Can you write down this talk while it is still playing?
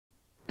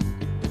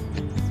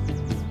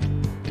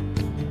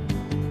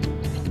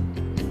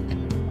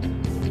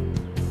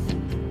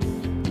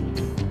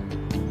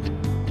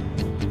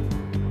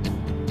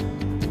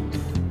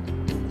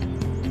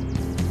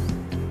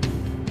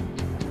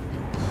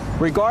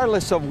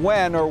Regardless of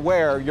when or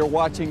where you're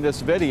watching this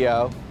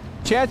video,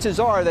 chances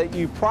are that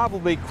you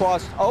probably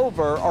crossed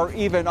over or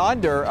even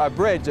under a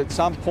bridge at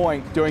some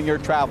point during your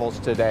travels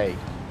today.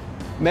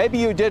 Maybe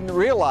you didn't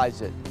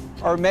realize it,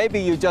 or maybe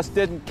you just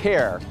didn't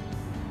care.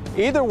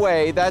 Either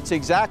way, that's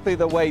exactly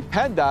the way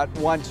PennDOT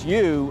wants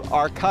you,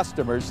 our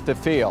customers, to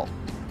feel.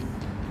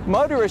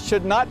 Motorists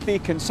should not be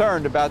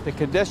concerned about the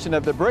condition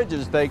of the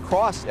bridges they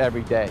cross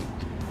every day.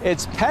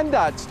 It's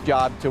PennDOT's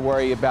job to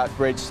worry about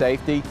bridge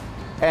safety,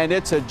 and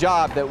it's a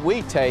job that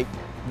we take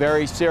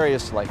very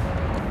seriously.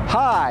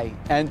 Hi,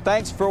 and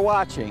thanks for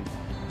watching.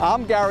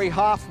 I'm Gary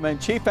Hoffman,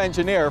 Chief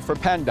Engineer for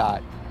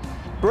PennDOT.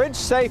 Bridge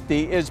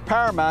safety is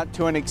paramount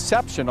to an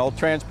exceptional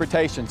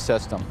transportation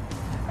system,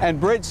 and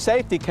bridge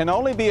safety can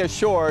only be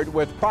assured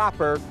with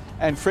proper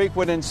and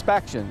frequent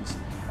inspections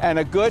and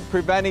a good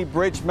preventive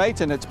bridge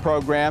maintenance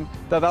program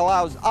that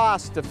allows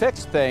us to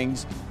fix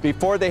things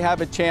before they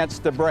have a chance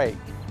to break.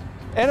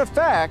 In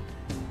effect,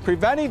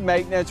 preventive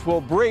maintenance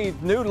will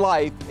breathe new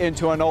life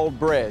into an old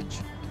bridge.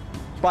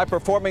 By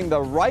performing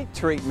the right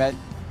treatment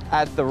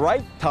at the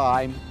right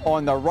time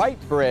on the right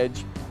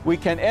bridge, we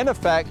can in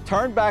effect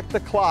turn back the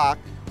clock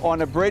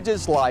on a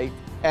bridge's life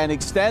and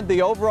extend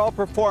the overall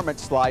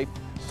performance life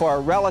for a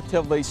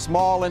relatively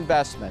small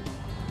investment.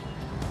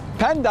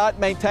 PennDOT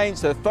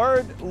maintains the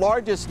third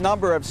largest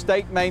number of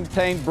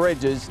state-maintained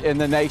bridges in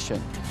the nation,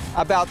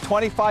 about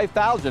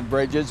 25,000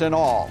 bridges in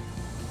all.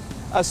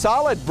 A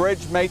solid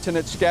bridge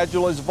maintenance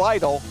schedule is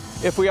vital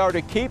if we are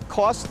to keep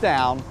costs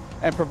down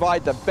and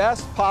provide the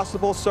best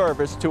possible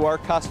service to our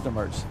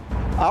customers.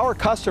 Our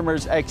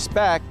customers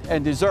expect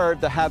and deserve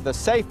to have the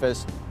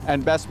safest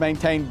and best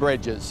maintained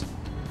bridges.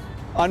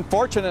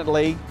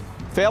 Unfortunately,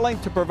 failing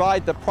to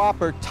provide the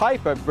proper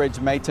type of bridge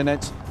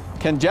maintenance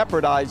can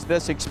jeopardize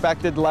this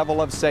expected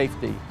level of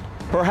safety.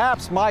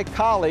 Perhaps my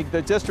colleague,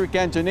 the district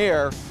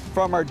engineer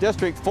from our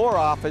District 4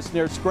 office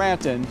near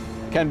Scranton,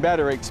 can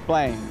better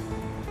explain.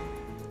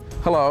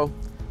 Hello,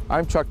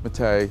 I'm Chuck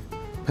Matei,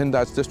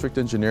 PennDOT's District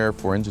Engineer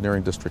for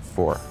Engineering District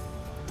 4.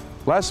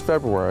 Last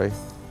February,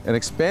 an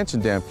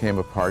expansion dam came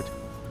apart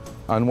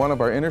on one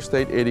of our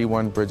Interstate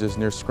 81 bridges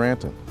near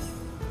Scranton.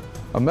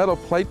 A metal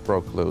plate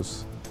broke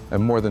loose,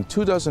 and more than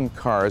 24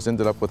 cars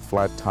ended up with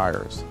flat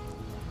tires.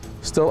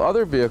 Still,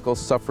 other vehicles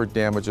suffered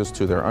damages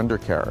to their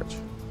undercarriage.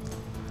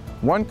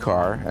 One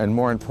car, and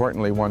more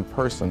importantly one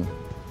person,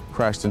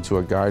 crashed into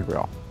a guide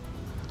rail.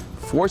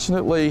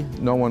 Fortunately,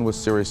 no one was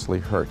seriously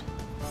hurt.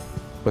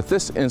 But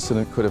this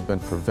incident could have been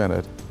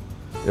prevented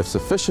if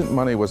sufficient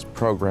money was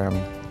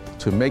programmed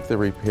to make the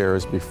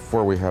repairs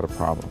before we had a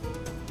problem.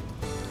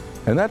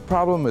 And that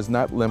problem is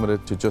not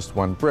limited to just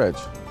one bridge.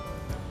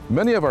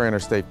 Many of our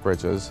interstate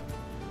bridges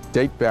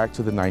date back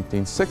to the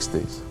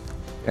 1960s,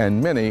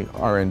 and many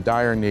are in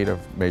dire need of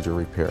major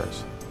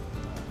repairs.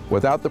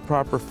 Without the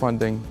proper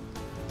funding,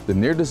 the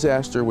near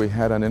disaster we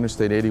had on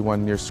Interstate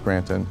 81 near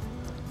Scranton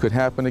could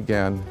happen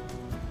again,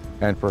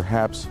 and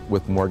perhaps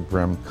with more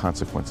grim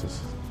consequences.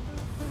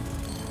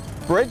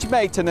 Bridge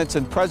maintenance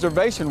and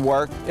preservation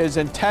work is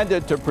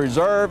intended to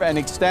preserve and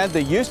extend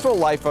the useful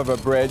life of a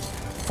bridge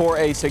for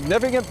a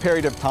significant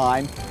period of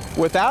time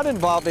without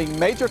involving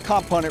major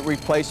component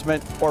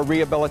replacement or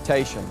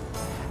rehabilitation,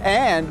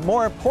 and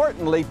more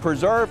importantly,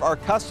 preserve our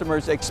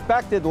customers'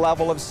 expected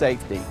level of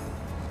safety.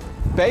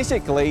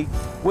 Basically,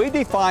 we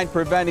define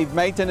preventive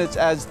maintenance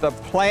as the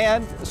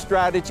planned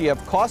strategy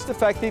of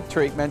cost-effective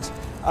treatments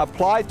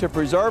applied to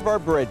preserve our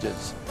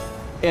bridges.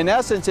 In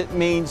essence, it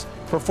means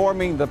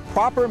performing the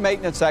proper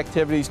maintenance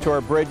activities to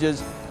our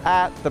bridges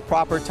at the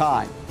proper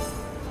time.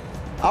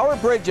 Our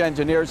bridge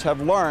engineers have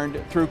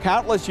learned through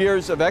countless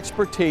years of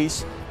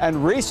expertise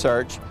and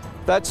research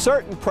that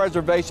certain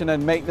preservation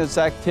and maintenance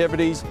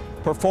activities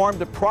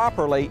performed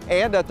properly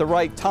and at the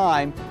right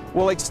time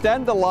will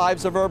extend the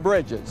lives of our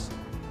bridges.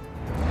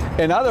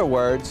 In other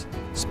words,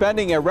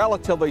 spending a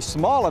relatively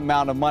small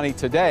amount of money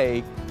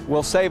today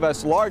will save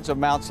us large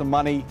amounts of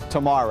money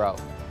tomorrow.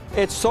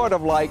 It's sort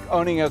of like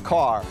owning a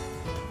car.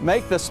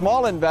 Make the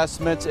small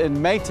investments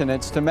in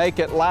maintenance to make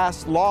it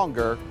last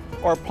longer,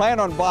 or plan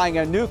on buying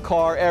a new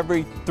car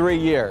every 3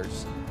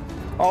 years.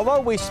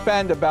 Although we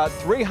spend about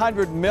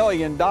 $300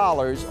 million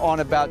on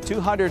about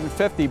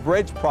 250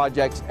 bridge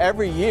projects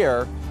every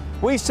year,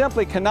 we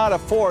simply cannot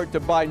afford to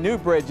buy new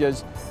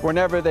bridges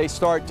whenever they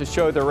start to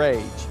show their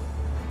age.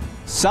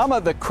 Some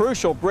of the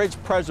crucial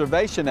bridge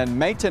preservation and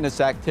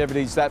maintenance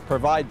activities that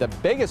provide the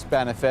biggest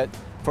benefit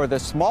for the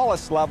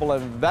smallest level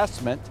of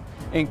investment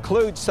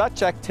include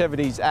such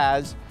activities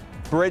as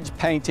bridge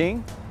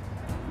painting,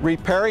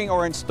 repairing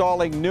or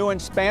installing new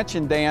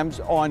expansion dams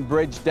on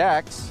bridge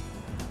decks,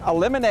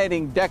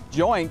 eliminating deck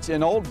joints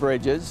in old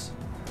bridges,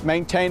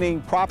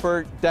 maintaining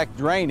proper deck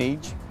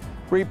drainage,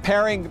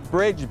 repairing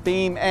bridge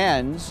beam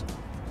ends,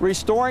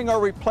 restoring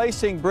or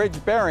replacing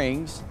bridge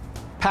bearings,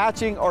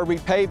 patching or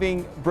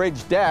repaving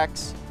bridge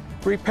decks,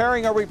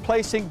 repairing or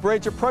replacing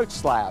bridge approach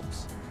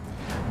slabs.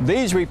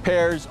 These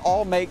repairs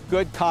all make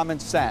good common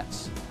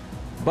sense,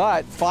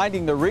 but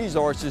finding the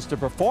resources to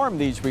perform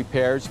these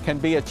repairs can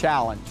be a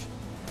challenge.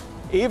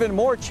 Even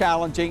more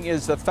challenging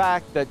is the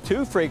fact that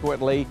too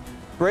frequently,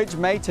 bridge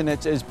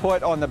maintenance is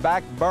put on the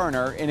back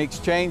burner in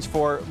exchange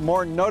for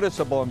more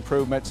noticeable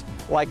improvements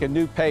like a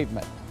new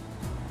pavement.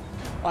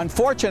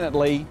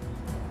 Unfortunately,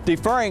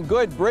 deferring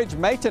good bridge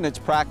maintenance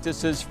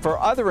practices for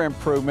other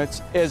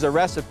improvements is a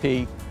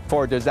recipe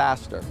for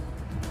disaster.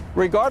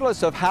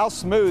 Regardless of how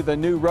smooth a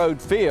new road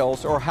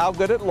feels or how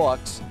good it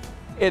looks,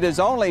 it is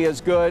only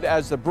as good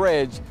as the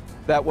bridge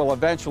that will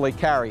eventually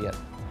carry it.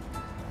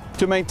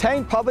 To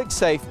maintain public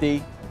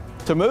safety,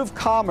 to move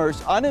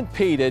commerce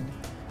unimpeded,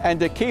 and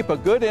to keep a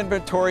good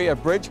inventory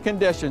of bridge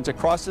conditions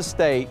across the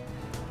state,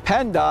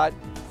 PennDOT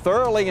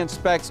thoroughly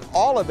inspects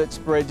all of its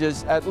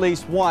bridges at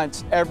least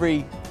once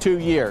every 2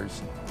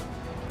 years.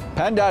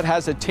 PennDOT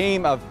has a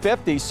team of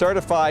 50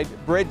 certified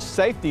bridge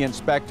safety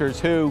inspectors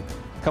who,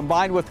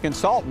 combined with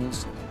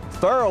consultants,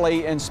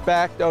 thoroughly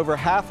inspect over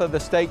half of the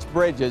state's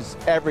bridges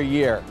every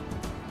year.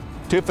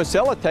 To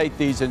facilitate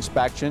these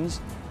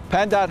inspections,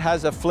 PennDOT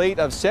has a fleet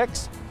of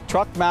 6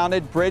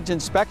 truck-mounted bridge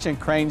inspection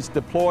cranes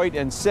deployed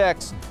in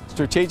 6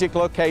 strategic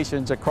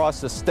locations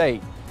across the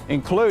state,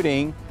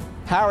 including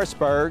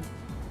Harrisburg,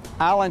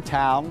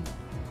 Allentown,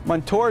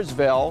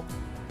 Montoursville,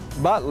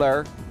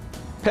 Butler,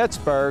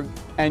 Pittsburgh,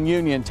 and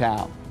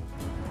Uniontown.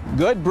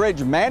 Good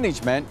bridge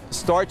management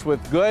starts with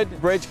good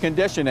bridge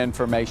condition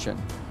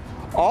information.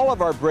 All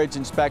of our bridge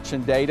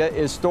inspection data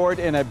is stored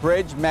in a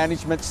bridge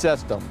management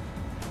system.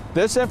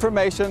 This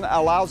information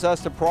allows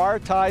us to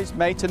prioritize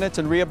maintenance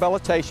and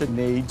rehabilitation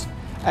needs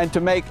and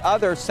to make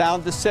other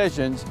sound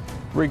decisions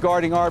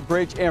regarding our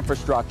bridge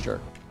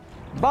infrastructure.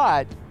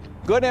 But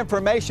good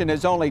information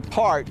is only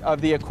part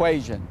of the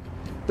equation.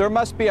 There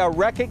must be a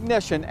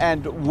recognition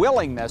and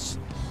willingness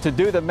to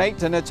do the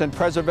maintenance and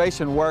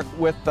preservation work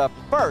with the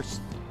first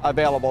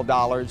available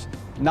dollars,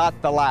 not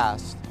the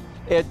last.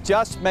 It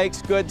just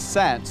makes good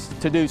sense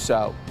to do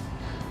so.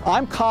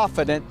 I'm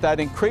confident that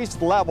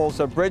increased levels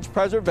of bridge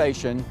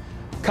preservation,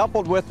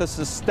 coupled with a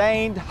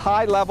sustained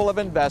high level of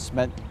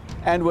investment,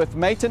 and with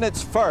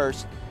maintenance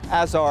first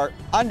as our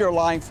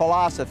underlying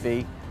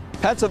philosophy,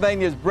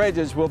 Pennsylvania's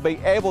bridges will be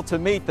able to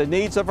meet the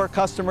needs of our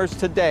customers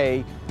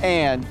today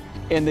and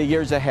in the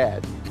years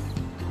ahead.